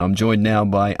I'm joined now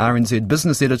by RNZ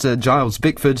business editor Giles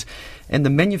Beckford, and the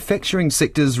manufacturing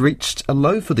sector's reached a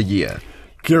low for the year.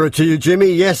 Kia ora to you, Jimmy.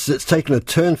 Yes, it's taken a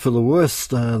turn for the worst.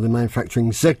 The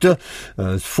manufacturing sector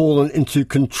has fallen into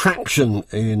contraction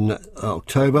in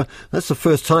October. That's the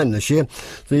first time this year.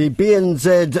 The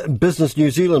BNZ Business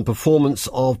New Zealand Performance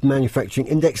of Manufacturing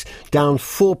Index down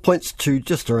 4 points to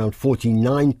just around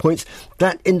 49 points.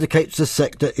 That indicates the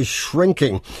sector is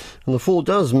shrinking. And the fall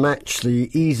does match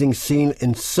the easing seen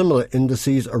in similar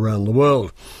indices around the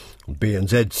world.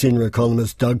 BNZ senior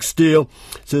economist Doug Steele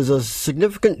says a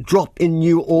significant drop in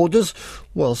new orders,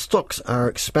 while stocks are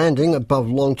expanding above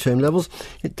long-term levels.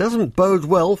 It doesn't bode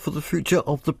well for the future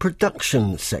of the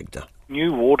production sector.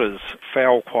 New orders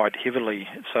fell quite heavily,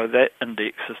 so that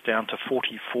index is down to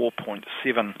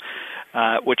 44.7,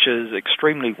 which is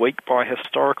extremely weak by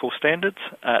historical standards.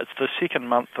 It's the second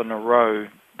month in a row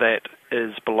that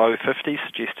is below 50,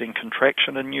 suggesting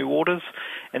contraction in new orders,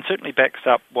 and certainly backs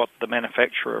up what the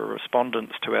manufacturer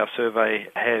respondents to our survey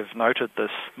have noted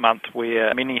this month,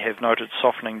 where many have noted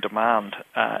softening demand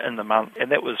in the month,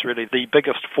 and that was really the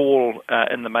biggest fall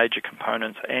in the major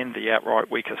components and the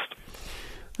outright weakest.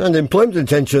 And employment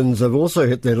intentions have also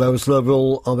hit their lowest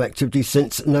level of activity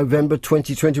since November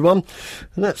 2021,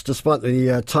 and that's despite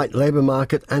the tight labour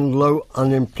market and low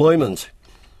unemployment.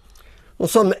 Well,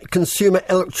 some consumer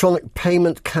electronic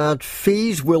payment card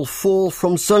fees will fall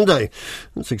from Sunday.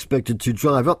 It's expected to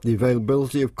drive up the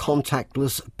availability of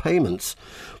contactless payments.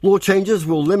 Law changes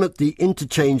will limit the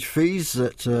interchange fees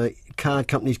that card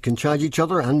companies can charge each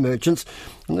other and merchants,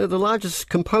 and they're the largest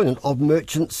component of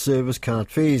merchant service card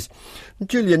fees.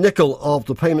 Julia Nicol of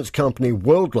the payments company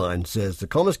Worldline says the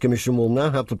Commerce Commission will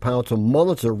now have the power to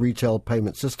monitor retail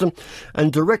payment system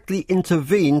and directly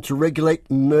intervene to regulate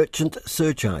merchant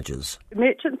surcharges.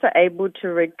 Merchants are able to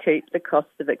recoup the cost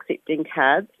of accepting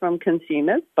cards from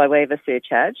consumers by way of a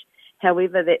surcharge.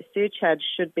 However, that surcharge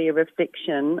should be a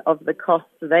reflection of the costs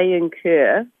they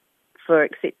incur for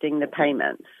accepting the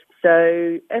payments.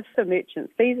 So if the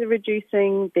merchant's fees are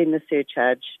reducing, then the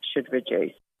surcharge should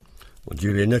reduce. Well,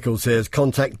 Julia Nichols says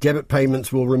contact debit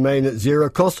payments will remain at zero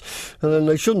cost, and then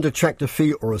they shouldn't attract a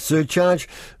fee or a surcharge.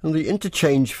 And the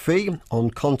interchange fee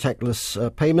on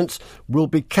contactless payments will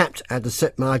be capped at a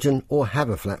set margin or have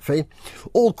a flat fee.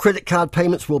 All credit card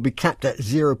payments will be capped at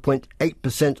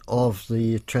 0.8% of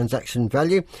the transaction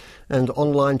value, and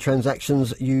online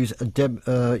transactions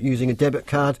using a debit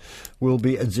card will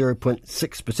be at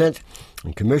 0.6%.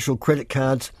 And commercial credit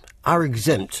cards are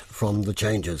exempt from the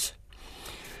changes.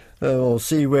 We'll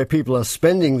see where people are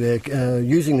spending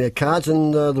using their cards,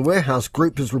 and the Warehouse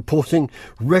Group is reporting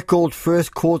record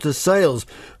first quarter sales,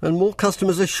 and more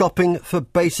customers are shopping for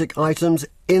basic items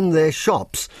in their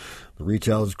shops. The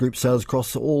Retailers Group sales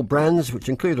across all brands, which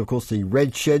include, of course, the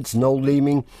Red Sheds, Noel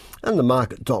Leeming and the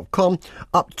Market.com,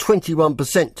 up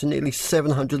 21% to nearly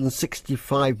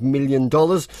 $765 million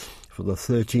for the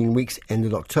 13 weeks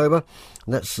ended October.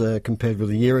 And that's compared with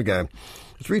a year ago.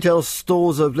 Retail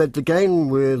stores have led the gain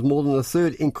with more than a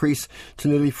third increase to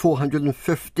nearly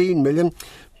 415 million.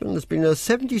 And there's been a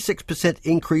 76%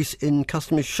 increase in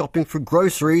customers shopping for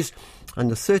groceries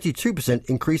and a 32%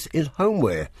 increase in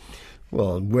homeware.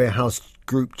 Well, Warehouse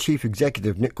Group Chief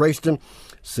Executive Nick Grayston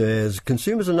says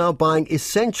consumers are now buying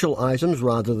essential items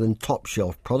rather than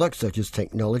top-shelf products such as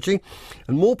technology.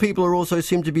 And more people are also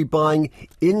seem to be buying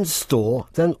in-store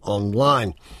than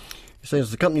online. He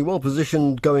says the company well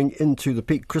positioned going into the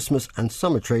peak Christmas and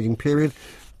summer trading period.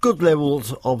 Good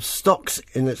levels of stocks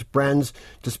in its brands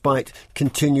despite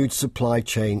continued supply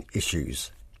chain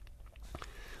issues.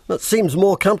 It seems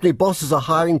more company bosses are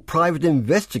hiring private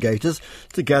investigators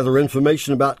to gather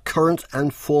information about current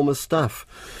and former staff.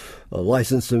 A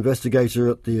licensed investigator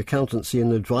at the accountancy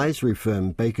and advisory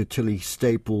firm Baker Tilly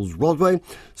Staples Rodway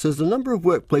says the number of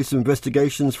workplace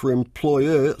investigations for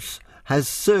employers has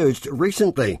surged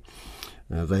recently.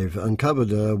 They've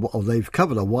covered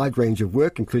a wide range of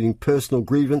work, including personal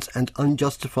grievance and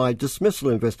unjustified dismissal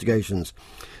investigations.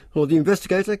 Well, the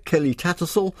investigator, Kelly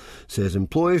Tattersall, says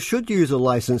employers should use a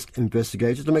licensed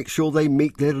investigator to make sure they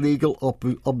meet their legal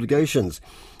obligations.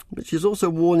 But she's also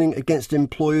warning against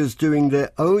employers doing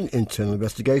their own internal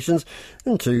investigations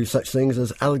into such things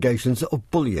as allegations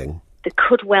of bullying. There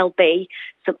could well be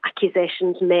some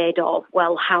accusations made of,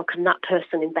 well, how can that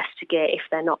person investigate if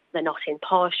they're not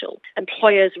impartial?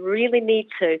 Employers really need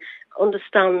to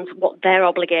understand what their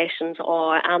obligations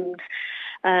are, and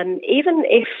even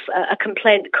if a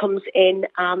complaint comes in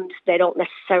and they don't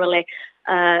necessarily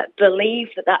believe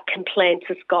that complaint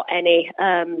has got any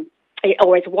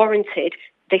or is warranted,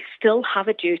 they still have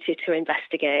a duty to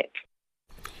investigate.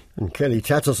 And Kelly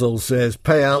Tattersall says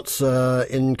payouts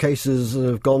in cases that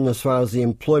have gone as far as the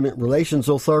Employment Relations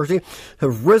Authority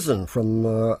have risen from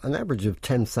an average of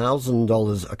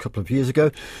 $10,000 a couple of years ago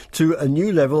to a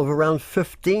new level of around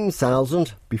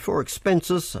 $15,000 before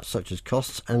expenses such as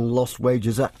costs and lost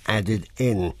wages are added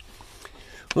in.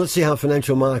 Let's see how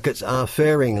financial markets are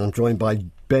faring. I'm joined by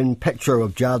Ben Petro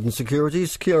of Jarden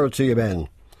Securities. Kia ora to you, Ben.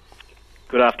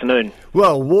 Good afternoon.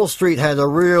 Well, Wall Street had a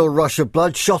real rush of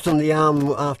blood, shot in the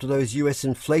arm after those US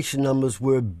inflation numbers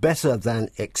were better than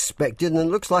expected, and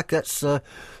it looks like that's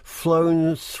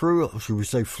flowed through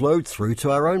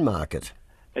to our own market.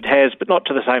 It has, but not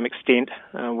to the same extent.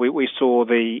 We saw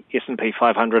the S&P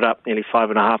 500 up nearly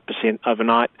 5.5%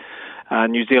 overnight.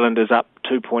 New Zealand is up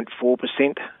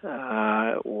 2.4%,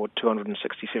 or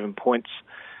 267 points.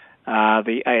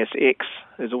 The ASX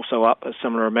is also up a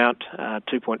similar amount,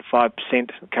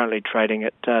 2.5%, currently trading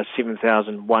at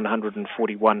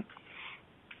 7,141.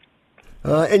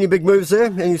 Any big moves there?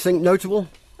 Anything notable?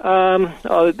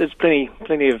 There's plenty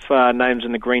of names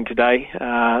in the green today.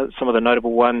 Some of the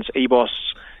notable ones: EBOS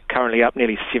currently up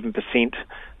nearly 7%,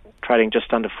 trading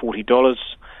just under $40.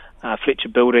 Fletcher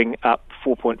Building up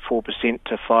 4.4%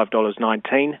 to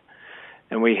 $5.19,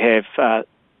 and we have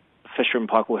Fisher &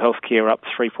 Paykel Healthcare up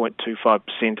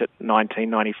 3.25% at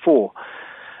 $19.94.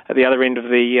 At the other end of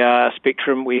the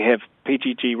spectrum, we have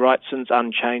PGG Wrightson's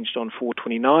unchanged on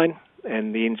 $4.29,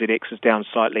 and the NZX is down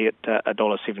slightly at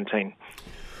 $1.17.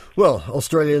 Well,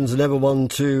 Australians are never one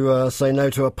to say no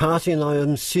to a party, and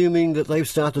I'm assuming that they've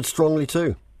started strongly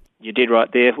too. You did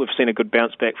right there. We've seen a good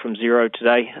bounce back from zero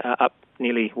today, up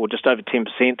nearly, or just over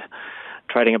 10%,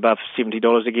 trading above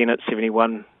 $70 again at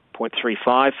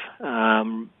 71.35.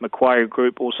 Macquarie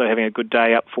Group also having a good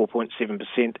day, up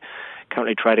 4.7%,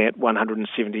 currently trading at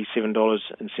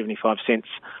 $177.75.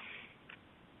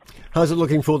 How's it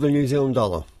looking for the New Zealand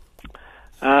dollar?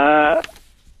 The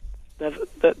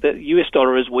US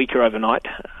dollar is weaker overnight.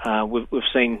 We've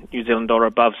seen New Zealand dollar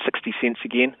above 60 cents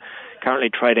again, currently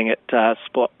trading at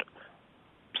spot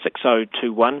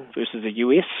 6021 versus the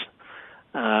US.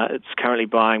 It's currently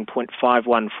buying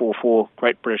 0.5144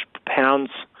 Great British pounds,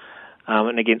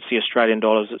 and against the Australian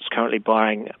dollars, it's currently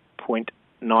buying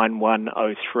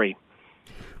 0.9103.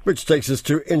 Which takes us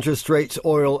to interest rates,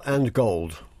 oil and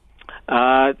gold.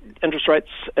 Interest rates,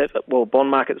 bond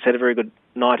markets had a very good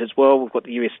night as well. We've got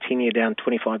the US 10-year down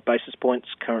 25 basis points,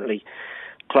 currently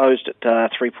closed at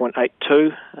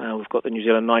 3.82. We've got the New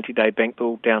Zealand 90-day bank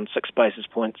bill down 6 basis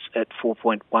points at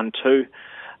 4.12.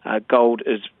 Gold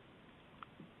is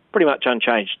pretty much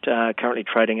unchanged, currently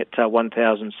trading at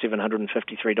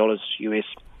 $1,753 US.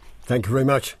 Thank you very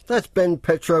much. That's Ben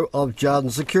Petro of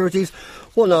Jarden Securities.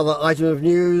 One other item of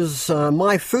news.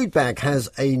 My Food Bank has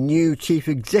a new chief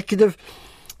executive.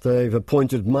 They've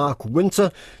appointed Mark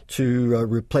Winter to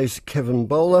replace Kevin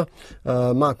Bowler.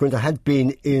 Mark Winter had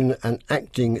been in an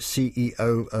acting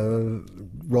CEO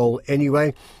role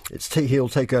anyway. He'll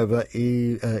take over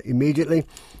immediately.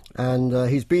 And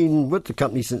he's been with the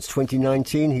company since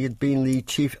 2019. He had been the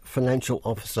Chief Financial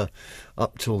Officer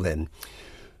up till then.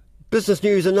 Business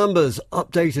news and numbers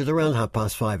updated around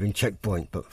 5:30 in Checkpoint. But